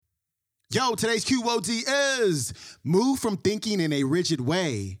Yo, today's QOD is move from thinking in a rigid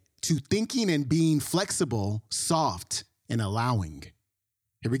way to thinking and being flexible, soft, and allowing.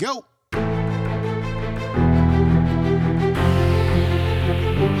 Here we go.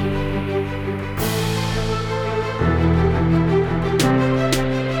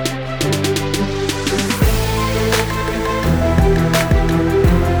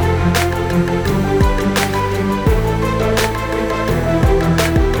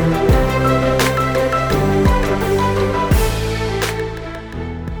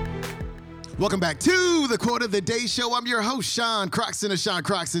 Welcome back to the Quote of the Day Show. I'm your host, Sean Croxton of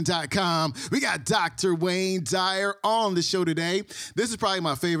SeanCroxton.com. We got Dr. Wayne Dyer on the show today. This is probably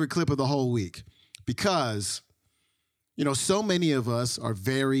my favorite clip of the whole week because, so many of us are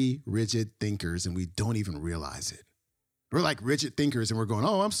very rigid thinkers and we don't even realize it. We're like rigid thinkers and we're going,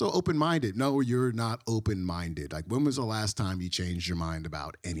 oh, I'm so open-minded. No, you're not open-minded. Like, when was the last time you changed your mind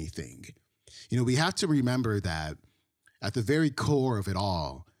about anything? We have to remember that at the very core of it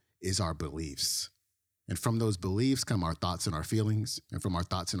all is our beliefs. And from those beliefs come our thoughts and our feelings. And from our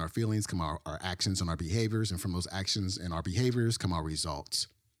thoughts and our feelings come our actions and our behaviors. And from those actions and our behaviors come our results.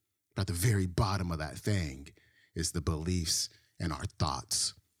 But at the very bottom of that thing is the beliefs and our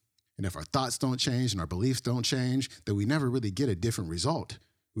thoughts. And if our thoughts don't change and our beliefs don't change, then we never really get a different result.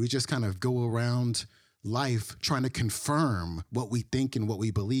 We just kind of go around life trying to confirm what we think and what we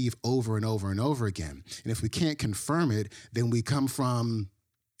believe over and over and over again. And if we can't confirm it, then we come from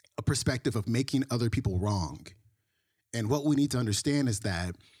a perspective of making other people wrong. And what we need to understand is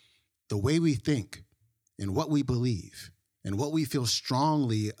that the way we think and what we believe and what we feel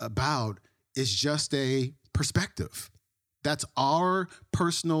strongly about is just a perspective. That's our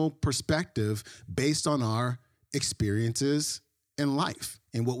personal perspective based on our experiences in life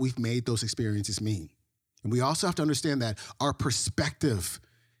and what we've made those experiences mean. And we also have to understand that our perspective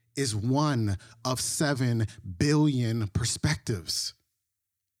is one of 7 billion perspectives.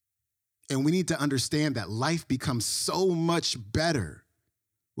 And we need to understand that life becomes so much better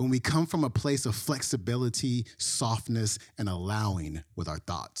when we come from a place of flexibility, softness, and allowing with our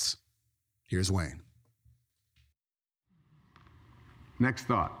thoughts. Here's Wayne. Next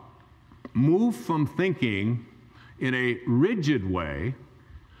thought. Move from thinking in a rigid way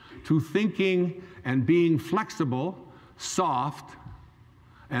to thinking and being flexible, soft,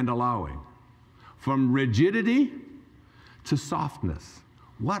 and allowing. From rigidity to softness.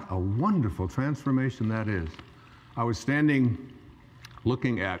 What a wonderful transformation that is. I was standing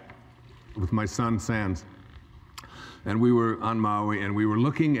looking with my son Sands, and we were on Maui, and we were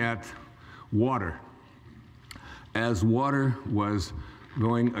looking at water as water was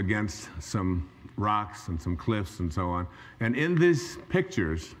going against some rocks and some cliffs and so on. And in these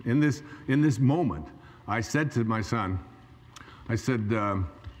pictures, in this moment, I said to my son, I said,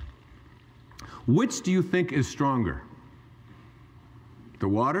 which do you think is stronger? The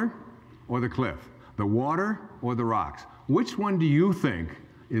water or the cliff? The water or the rocks? Which one do you think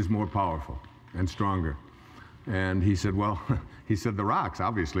is more powerful and stronger? And he said, well, the rocks,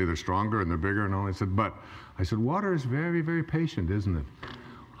 obviously they're stronger and they're bigger and all. I said, water is very, very patient, isn't it?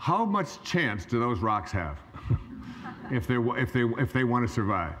 How much chance do those rocks have if they want to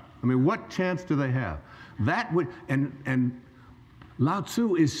survive? I mean, what chance do they have? And Lao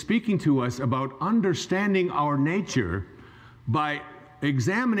Tzu is speaking to us about understanding our nature by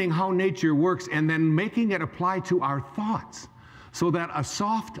examining how nature works and then making it apply to our thoughts, so that a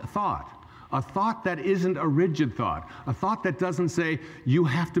soft thought, a thought that isn't a rigid thought, a thought that doesn't say you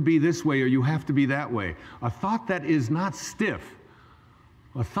have to be this way or you have to be that way, a thought that is not stiff,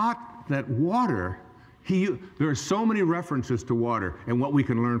 a thought that water, there are so many references to water and what we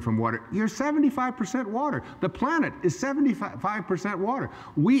can learn from water. You're 75% water. The planet is 75% water.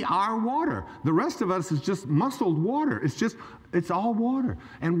 We are water. The rest of us is just muscled water. It's all water.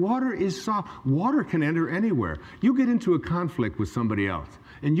 And water is soft. Water can enter anywhere. You get into a conflict with somebody else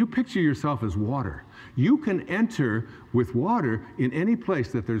and you picture yourself as water. You can enter with water in any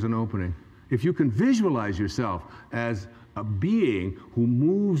place that there's an opening. If you can visualize yourself as a being who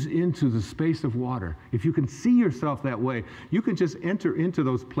moves into the space of water. If you can see yourself that way, you can just enter into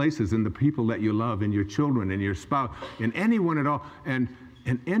those places in the people that you love, in your children, in your spouse, in anyone at all, and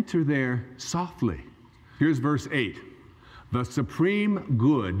enter there softly. Here's verse 8. The supreme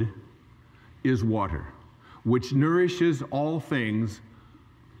good is water, which nourishes all things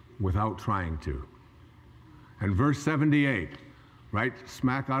without trying to. And verse 78, right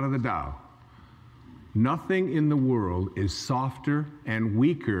smack out of the Tao. Nothing in the world is softer and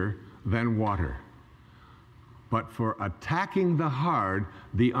weaker than water. But for attacking the hard,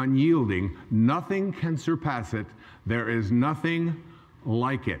 the unyielding, nothing can surpass it. There is nothing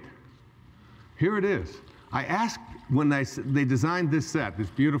like it. Here it is. I asked when they designed this set,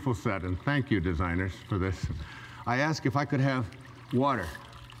 this beautiful set, and thank you, designers, for this. I asked if I could have water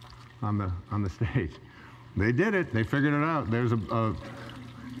on the stage. They did it. They figured it out. There's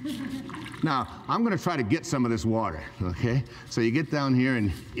Now, I'm going to try to get some of this water, okay? So you get down here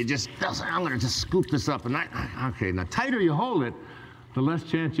and you just, I'm going to just scoop this up. And okay, now tighter you hold it, the less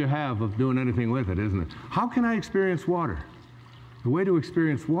chance you have of doing anything with it, isn't it? How can I experience water? The way to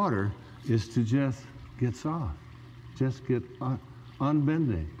experience water is to just get soft, just get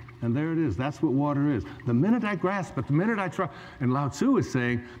unbending. And there it is. That's what water is. The minute I grasp it, the minute I try, and Lao Tzu is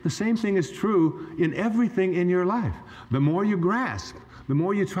saying the same thing is true in everything in your life. The more you grasp, the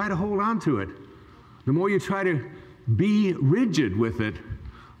more you try to hold on to it, the more you try to be rigid with it,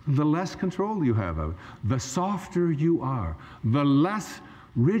 the less control you have of it. The softer you are, the less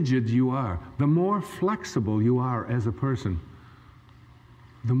rigid you are, the more flexible you are as a person,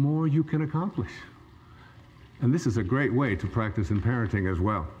 the more you can accomplish. And this is a great way to practice in parenting as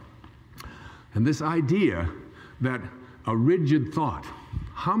well. And this idea that a rigid thought,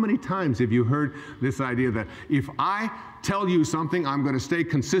 how many times have you heard this idea that if I tell you something, I'm going to stay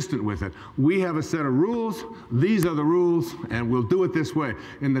consistent with it? We have a set of rules, these are the rules, and we'll do it this way.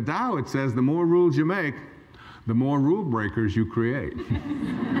 In the Tao, it says the more rules you make, the more rule breakers you create.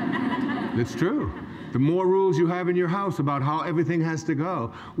 It's true. The more rules you have in your house about how everything has to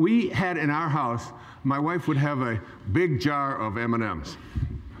go. We had in our house, my wife would have a big jar of M&Ms.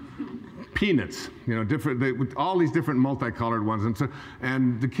 Peanuts, with all these different multicolored ones.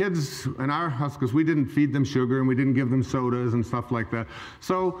 And the kids in our house, because we didn't feed them sugar and we didn't give them sodas and stuff like that.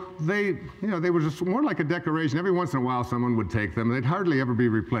 So they were just more like a decoration. Every once in a while, someone would take them. They'd hardly ever be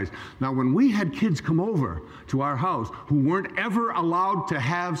replaced. Now, when we had kids come over to our house who weren't ever allowed to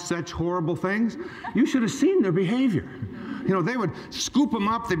have such horrible things, you should have seen their behavior. They would scoop them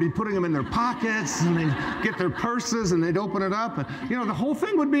up, they'd be putting them in their pockets, and they'd get their purses, and they'd open it up, and, the whole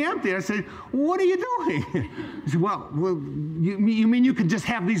thing would be empty. I'd say, what are you doing? He said, well, you mean you could just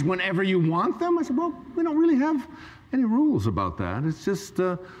have these whenever you want them? I said, well, we don't really have any rules about that. It's just,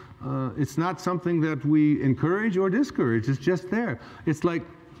 it's not something that we encourage or discourage. It's just there. It's like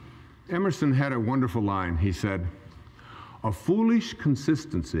Emerson had a wonderful line. He said, a foolish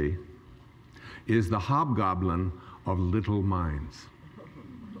consistency is the hobgoblin of little minds.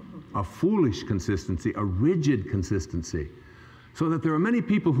 A foolish consistency, a rigid consistency. So that there are many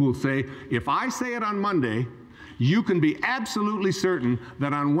people who will say, if I say it on Monday, you can be absolutely certain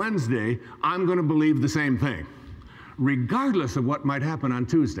that on Wednesday, I'm going to believe the same thing, regardless of what might happen on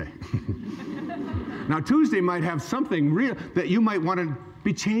Tuesday. Now, Tuesday might have something real that you might want to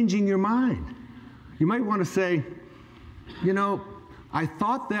be changing your mind. You might want to say, I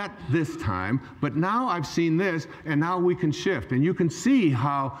thought that this time, but now I've seen this, and now we can shift. And you can see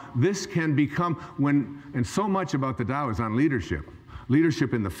how this can become and so much about the Tao is on leadership.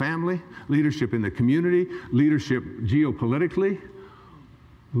 Leadership in the family, leadership in the community, leadership geopolitically.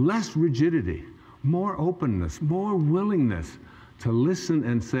 Less rigidity, more openness, more willingness to listen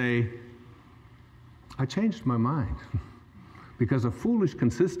and say, I changed my mind. Because a foolish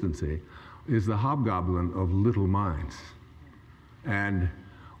consistency is the hobgoblin of little minds. And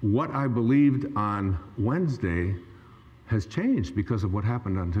what I believed on Wednesday has changed because of what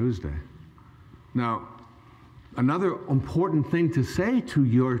happened on Tuesday. Now, another important thing to say to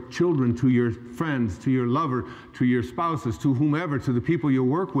your children, to your friends, to your lover, to your spouses, to whomever, to the people you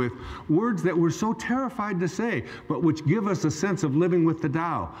work with, words that we're so terrified to say, but which give us a sense of living with the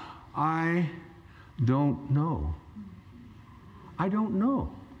Tao. I don't know. I don't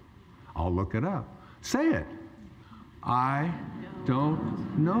know. I'll look it up. Say it. I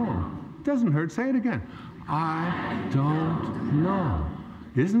don't know. Doesn't hurt. Say it again. I don't know.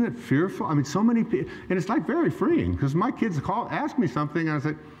 Isn't it fearful? I mean, so many people, and it's like very freeing, because my kids ask me something, and I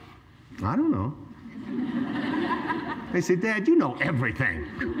say, I don't know. They say, Dad, you know everything.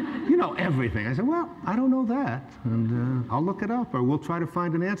 You know everything. I said, well, I don't know that, and I'll look it up, or we'll try to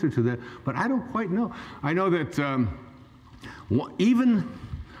find an answer to that, but I don't quite know. I know that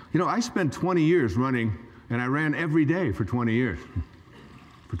I spent 20 years running, and I ran every day for 20 years,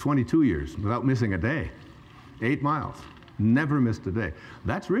 for 22 years, without missing a day, 8 miles. Never missed a day.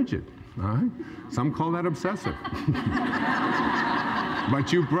 That's rigid, all right? Some call that obsessive.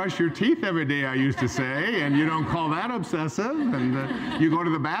 But you brush your teeth every day, I used to say, and you don't call that obsessive. And you go to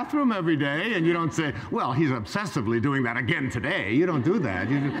the bathroom every day, and you don't say, well, he's obsessively doing that again today. You don't do that.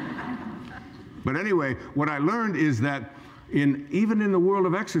 But anyway, what I learned is that even in the world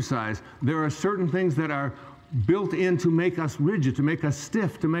of exercise, there are certain things that are built in to make us rigid, to make us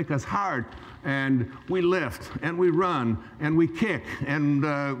stiff, to make us hard. And we lift, and we run, and we kick, and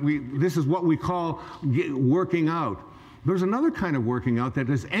this is what we call working out. There's another kind of working out that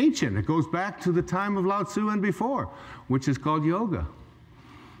is ancient. It goes back to the time of Lao Tzu and before, which is called yoga.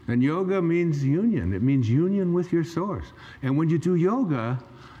 And yoga means union. It means union with your source. And when you do yoga,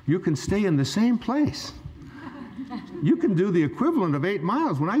 you can stay in the same place. You can do the equivalent of 8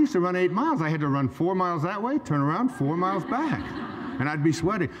 miles. When I used to run 8 miles, I had to run 4 miles that way, turn around, 4 miles back. And I'd be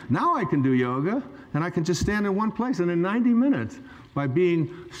sweating. Now I can do yoga, and I can just stand in one place. And in 90 minutes, by being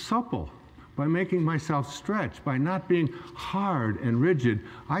supple, by making myself stretch, by not being hard and rigid,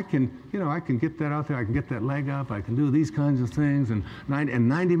 I can get that out there. I can get that leg up. I can do these kinds of things. And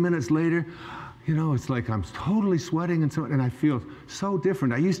 90 minutes later, it's like I'm totally sweating and I feel so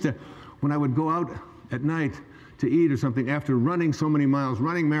different. I used to, when I would go out at night to eat or something, after running so many miles,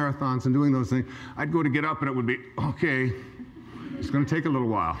 running marathons and doing those things, I'd go to get up and it would be, okay, it's going to take a little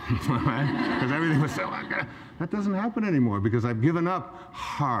while, because everything was so, that doesn't happen anymore because I've given up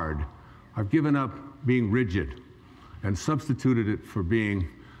hard. I've given up being rigid and substituted it for being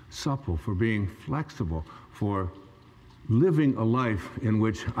supple, for being flexible, for living a life in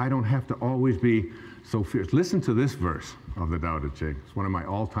which I don't have to always be so fierce. Listen to this verse of the Tao Te Ching. It's one of my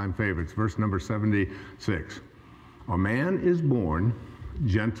all-time favorites, verse number 76. A man is born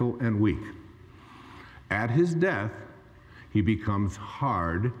gentle and weak. At his death, he becomes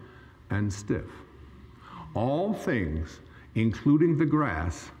hard and stiff. All things, including the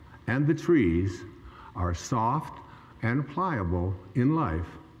grass and the trees, are soft and pliable in life,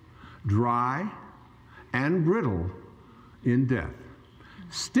 dry and brittle in death.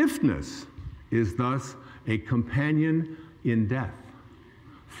 Stiffness is thus a companion in death.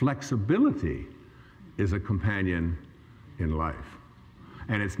 Flexibility is a companion in life.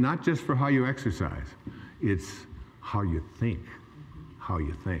 And it's not just for how you exercise, it's how you think, how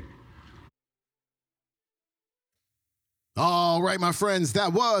you think. All right, my friends,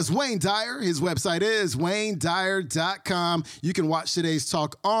 that was Wayne Dyer. His website is WayneDyer.com. You can watch today's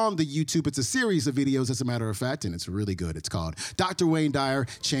talk on the YouTube. It's a series of videos, as a matter of fact, and it's really good. It's called Dr. Wayne Dyer,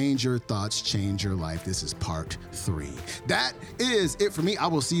 Change Your Thoughts, Change Your Life. This is part 3. That is it for me. I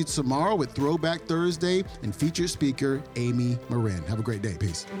will see you tomorrow with Throwback Thursday and featured speaker Amy Marin. Have a great day.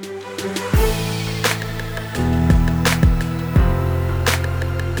 Peace.